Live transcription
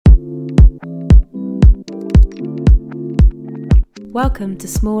Welcome to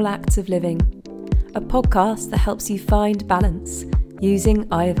Small Acts of Living, a podcast that helps you find balance using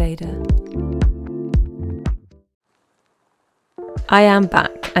Ayurveda. I am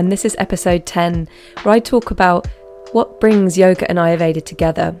back, and this is episode 10, where I talk about what brings yoga and Ayurveda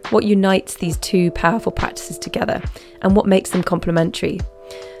together, what unites these two powerful practices together, and what makes them complementary.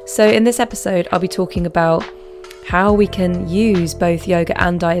 So in this episode, I'll be talking about how we can use both yoga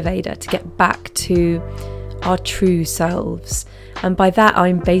and Ayurveda to get back to our true selves. And by that,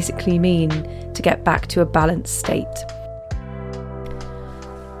 I basically mean to get back to a balanced state.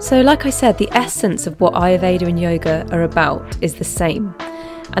 So like I said, the essence of what Ayurveda and yoga are about is the same.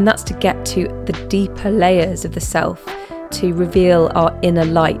 And that's to get to the deeper layers of the self, to reveal our inner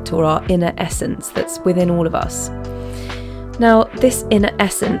light or our inner essence that's within all of us. Now, this inner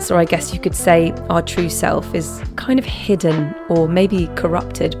essence, or I guess you could say our true self, is kind of hidden or maybe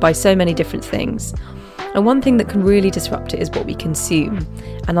corrupted by so many different things. And one thing that can really disrupt it is what we consume,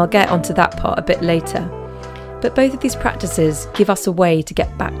 and I'll get onto that part a bit later. But both of these practices give us a way to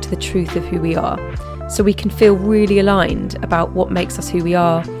get back to the truth of who we are, so we can feel really aligned about what makes us who we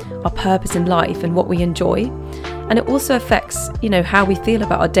are, our purpose in life and what we enjoy. And it also affects, how we feel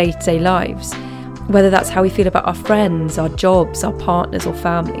about our day-to-day lives, whether that's how we feel about our friends, our jobs, our partners or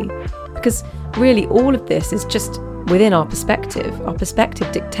family. Because really all of this is just within our perspective. Our perspective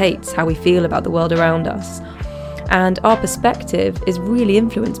dictates how we feel about the world around us. And our perspective is really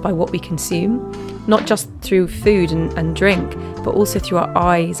influenced by what we consume, not just through food and drink, but also through our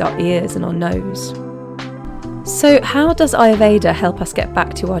eyes, our ears and our nose. So how does Ayurveda help us get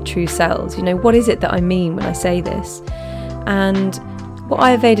back to our true selves? What is it that I mean when I say this? And what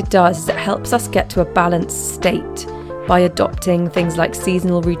Ayurveda does is it helps us get to a balanced state by adopting things like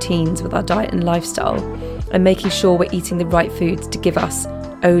seasonal routines with our diet and lifestyle, and making sure we're eating the right foods to give us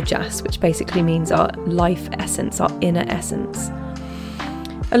ojas, which basically means our life essence, our inner essence.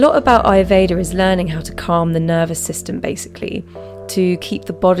 A lot about Ayurveda is learning how to calm the nervous system, basically, to keep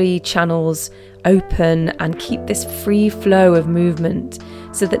the body channels open and keep this free flow of movement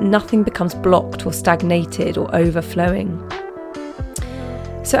so that nothing becomes blocked or stagnated or overflowing.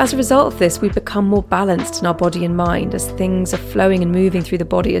 So as a result of this, we become more balanced in our body and mind as things are flowing and moving through the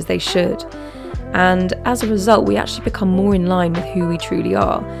body as they should. And as a result, we actually become more in line with who we truly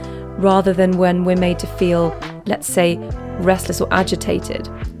are, rather than when we're made to feel, let's say, restless or agitated,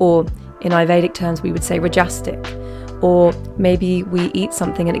 or in Ayurvedic terms, we would say rajasic, or maybe we eat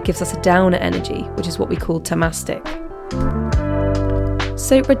something and it gives us a downer energy, which is what we call tamastic.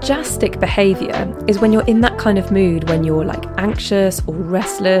 So rajasic behaviour is when you're in that kind of mood, when you're anxious or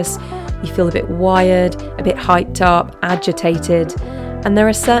restless, you feel a bit wired, a bit hyped up, agitated. And there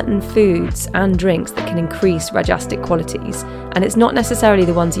are certain foods and drinks that can increase rajasic qualities, and it's not necessarily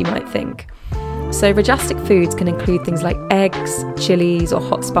the ones you might think. So rajasic foods can include things like eggs, chilies or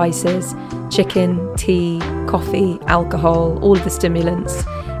hot spices, chicken, tea, coffee, alcohol, all of the stimulants,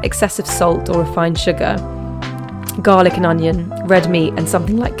 excessive salt or refined sugar, garlic and onion, red meat and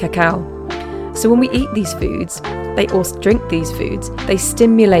something like cacao. So when we eat these foods, drink these foods, they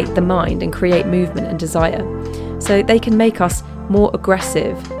stimulate the mind and create movement and desire. So they can make us more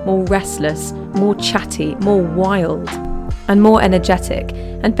aggressive, more restless, more chatty, more wild, and more energetic.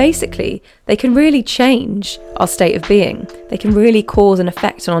 And basically, they can really change our state of being. They can really cause an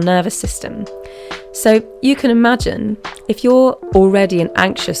effect on our nervous system. So you can imagine, if you're already an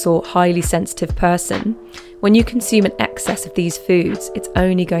anxious or highly sensitive person, when you consume an excess of these foods, it's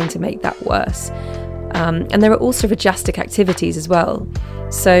only going to make that worse. And there are also rajasic activities as well.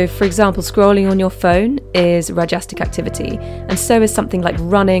 So, for example, scrolling on your phone is rajasic activity, and so is something like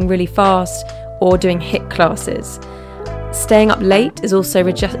running really fast or doing HIIT classes. Staying up late is also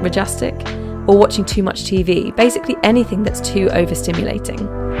rajasic, or watching too much TV, basically anything that's too overstimulating.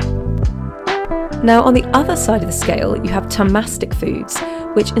 Now, on the other side of the scale, you have tamastic foods,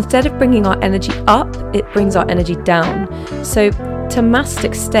 which instead of bringing our energy up, it brings our energy down. So,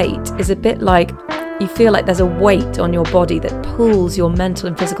 tamastic state is a bit like you feel like there's a weight on your body that pulls your mental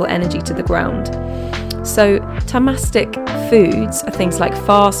and physical energy to the ground. So tamastic foods are things like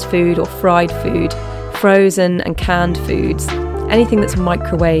fast food or fried food, frozen and canned foods, anything that's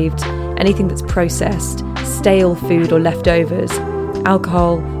microwaved, anything that's processed, stale food or leftovers,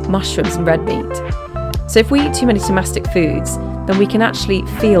 alcohol, mushrooms and red meat. So if we eat too many tamastic foods, then we can actually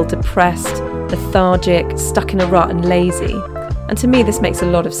feel depressed, lethargic, stuck in a rut and lazy. And to me, this makes a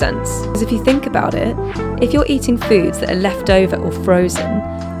lot of sense. Because if you think about it, if you're eating foods that are left over or frozen,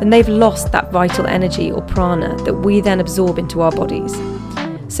 then they've lost that vital energy or prana that we then absorb into our bodies.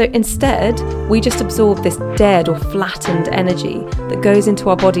 So instead, we just absorb this dead or flattened energy that goes into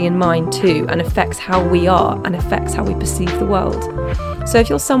our body and mind too, and affects how we are and affects how we perceive the world. So if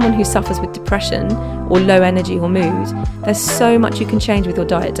you're someone who suffers with depression or low energy or mood, there's so much you can change with your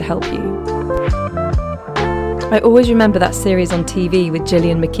diet to help you. I always remember that series on TV with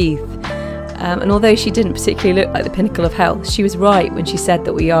Gillian McKeith. And although she didn't particularly look like the pinnacle of health, she was right when she said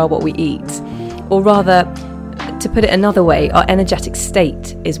that we are what we eat. Or rather, to put it another way, our energetic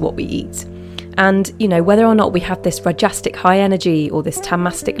state is what we eat. And, whether or not we have this rajasic high energy or this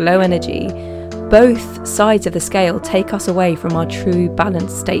tamastic low energy, both sides of the scale take us away from our true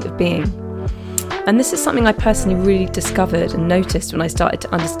balanced state of being. And this is something I personally really discovered and noticed when I started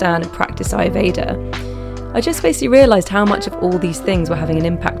to understand and practice Ayurveda. I just basically realised how much of all these things were having an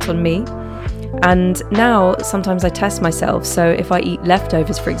impact on me. And now sometimes I test myself. So if I eat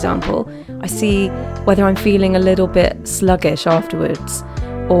leftovers, for example, I see whether I'm feeling a little bit sluggish afterwards.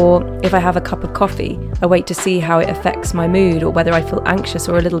 Or if I have a cup of coffee, I wait to see how it affects my mood or whether I feel anxious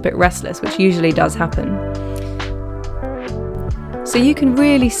or a little bit restless, which usually does happen. So you can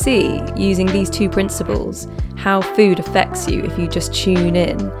really see, using these two principles, how food affects you if you just tune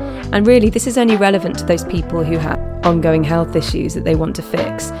in. And really, this is only relevant to those people who have ongoing health issues that they want to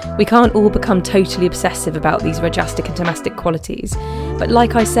fix. We can't all become totally obsessive about these rajasic and tamastic qualities. But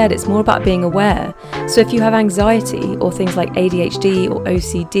like I said, it's more about being aware. So if you have anxiety or things like ADHD or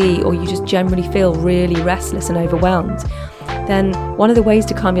OCD, or you just generally feel really restless and overwhelmed, then one of the ways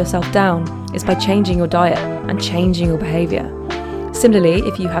to calm yourself down is by changing your diet and changing your behaviour. Similarly,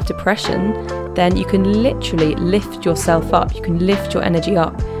 if you have depression, then you can literally lift yourself up. You can lift your energy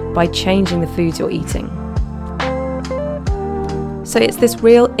up by changing the foods you're eating. So it's this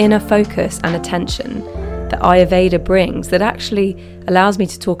real inner focus and attention that Ayurveda brings that actually allows me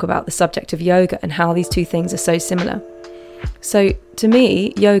to talk about the subject of yoga and how these two things are so similar. So to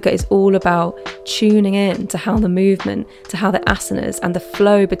me, yoga is all about tuning in to how the movement, to how the asanas and the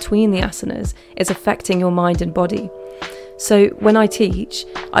flow between the asanas is affecting your mind and body. So when I teach,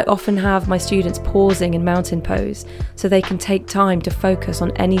 I often have my students pausing in mountain pose so they can take time to focus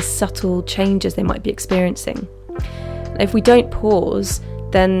on any subtle changes they might be experiencing. If we don't pause,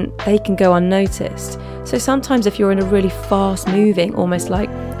 then they can go unnoticed. So sometimes if you're in a really fast moving, almost like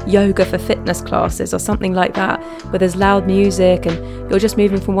yoga for fitness classes or something like that, where there's loud music and you're just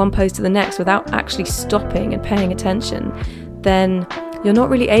moving from one pose to the next without actually stopping and paying attention, then you're not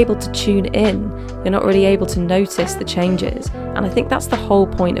really able to tune in. You're not really able to notice the changes. And I think that's the whole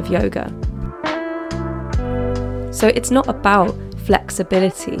point of yoga. So it's not about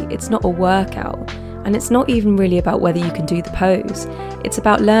flexibility. It's not a workout. And it's not even really about whether you can do the pose. It's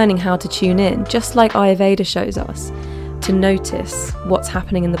about learning how to tune in, just like Ayurveda shows us, to notice what's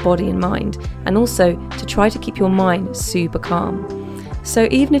happening in the body and mind, and also to try to keep your mind super calm. So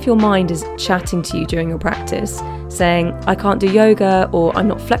even if your mind is chatting to you during your practice, saying, I can't do yoga, or I'm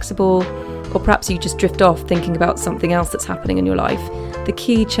not flexible, or perhaps you just drift off thinking about something else that's happening in your life, the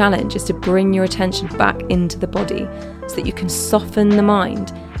key challenge is to bring your attention back into the body so that you can soften the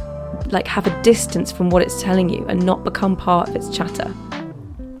mind, like have a distance from what it's telling you and not become part of its chatter.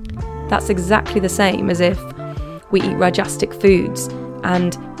 That's exactly the same as if we eat rajasic foods,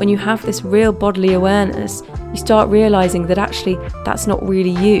 and when you have this real bodily awareness, you start realising that actually that's not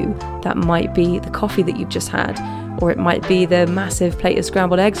really you. That might be the coffee that you've just had, or it might be the massive plate of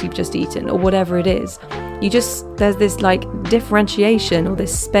scrambled eggs you've just eaten, or whatever it is. There's this like differentiation or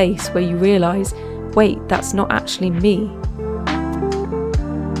this space where you realise, wait, that's not actually me.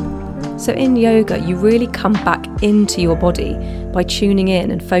 So in yoga, you really come back into your body by tuning in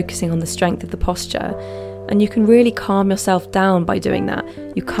and focusing on the strength of the posture. And you can really calm yourself down by doing that.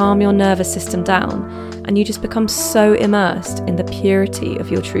 You calm your nervous system down and you just become so immersed in the purity of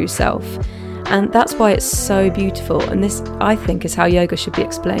your true self. And that's why it's so beautiful. And this, I think, is how yoga should be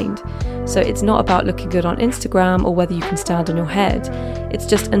explained. So it's not about looking good on Instagram or whether you can stand on your head. It's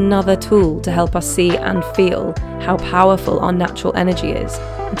just another tool to help us see and feel how powerful our natural energy is,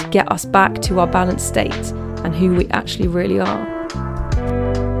 and to get us back to our balanced state and who we actually really are.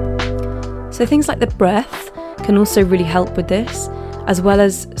 So things like the breath can also really help with this, as well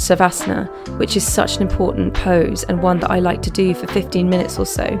as Savasana, which is such an important pose and one that I like to do for 15 minutes or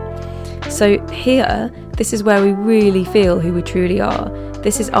so. So here, this is where we really feel who we truly are.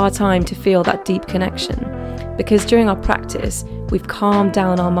 This is our time to feel that deep connection, because during our practice, we've calmed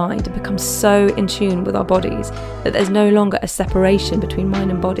down our mind and become so in tune with our bodies that there's no longer a separation between mind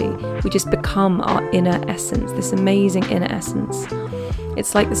and body. We just become our inner essence, this amazing inner essence.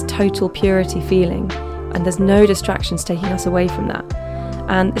 It's like this total purity feeling, and there's no distractions taking us away from that.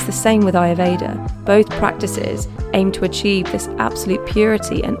 And it's the same with Ayurveda. Both practices aim to achieve this absolute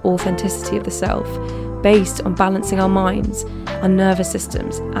purity and authenticity of the self, based on balancing our minds, our nervous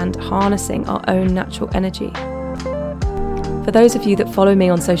systems, and harnessing our own natural energy. For those of you that follow me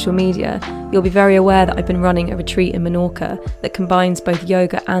on social media, you'll be very aware that I've been running a retreat in Menorca that combines both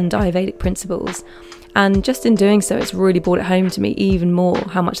yoga and Ayurvedic principles. And just in doing so, it's really brought it home to me even more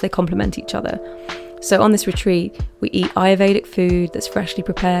how much they complement each other. So on this retreat, we eat Ayurvedic food that's freshly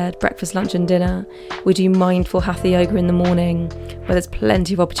prepared, breakfast, lunch and dinner. We do mindful Hatha yoga in the morning, where there's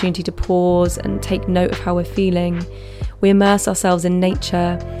plenty of opportunity to pause and take note of how we're feeling. We immerse ourselves in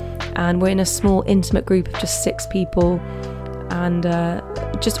nature, and we're in a small intimate group of just 6 people. And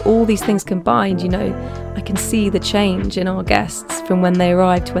just all these things combined, I can see the change in our guests from when they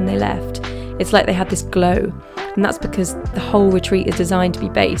arrived to when they left. It's like they had this glow, and that's because the whole retreat is designed to be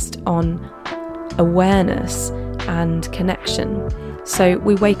based on awareness and connection. So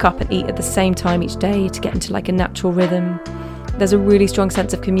we wake up and eat at the same time each day to get into like a natural rhythm. There's a really strong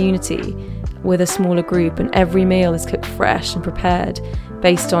sense of community with a smaller group, and every meal is cooked fresh and prepared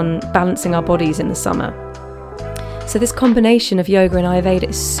based on balancing our bodies in the summer. So this combination of yoga and Ayurveda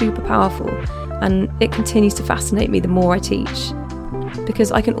is super powerful, and it continues to fascinate me the more I teach,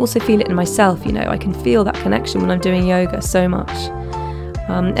 because I can also feel it in myself. I can feel that connection when I'm doing yoga so much.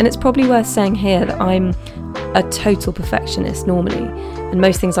 And it's probably worth saying here that I'm a total perfectionist normally, and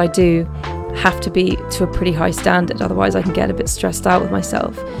most things I do have to be to a pretty high standard, otherwise I can get a bit stressed out with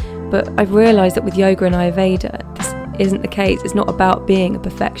myself. But I've realised that with yoga and Ayurveda, this isn't the case. It's not about being a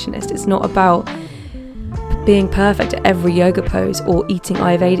perfectionist. It's not about being perfect at every yoga pose or eating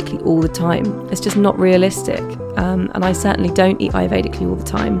Ayurvedically all the time. It's just not realistic. And I certainly don't eat Ayurvedically all the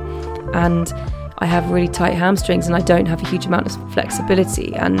time. And I have really tight hamstrings, and I don't have a huge amount of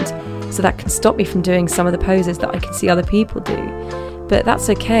flexibility, and so that can stop me from doing some of the poses that I can see other people do. But that's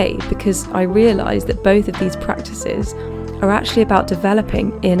okay, because I realise that both of these practices are actually about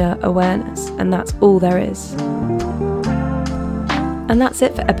developing inner awareness, and that's all there is. And that's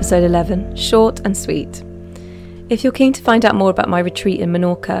it for episode 11, short and sweet. If you're keen to find out more about my retreat in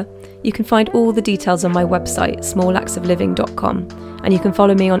Menorca, you can find all the details on my website, smallactsofliving.com, and you can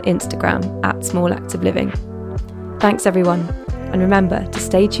follow me on Instagram @smallactsofliving. Thanks everyone, and remember to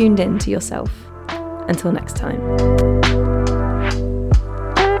stay tuned in to yourself. Until next time.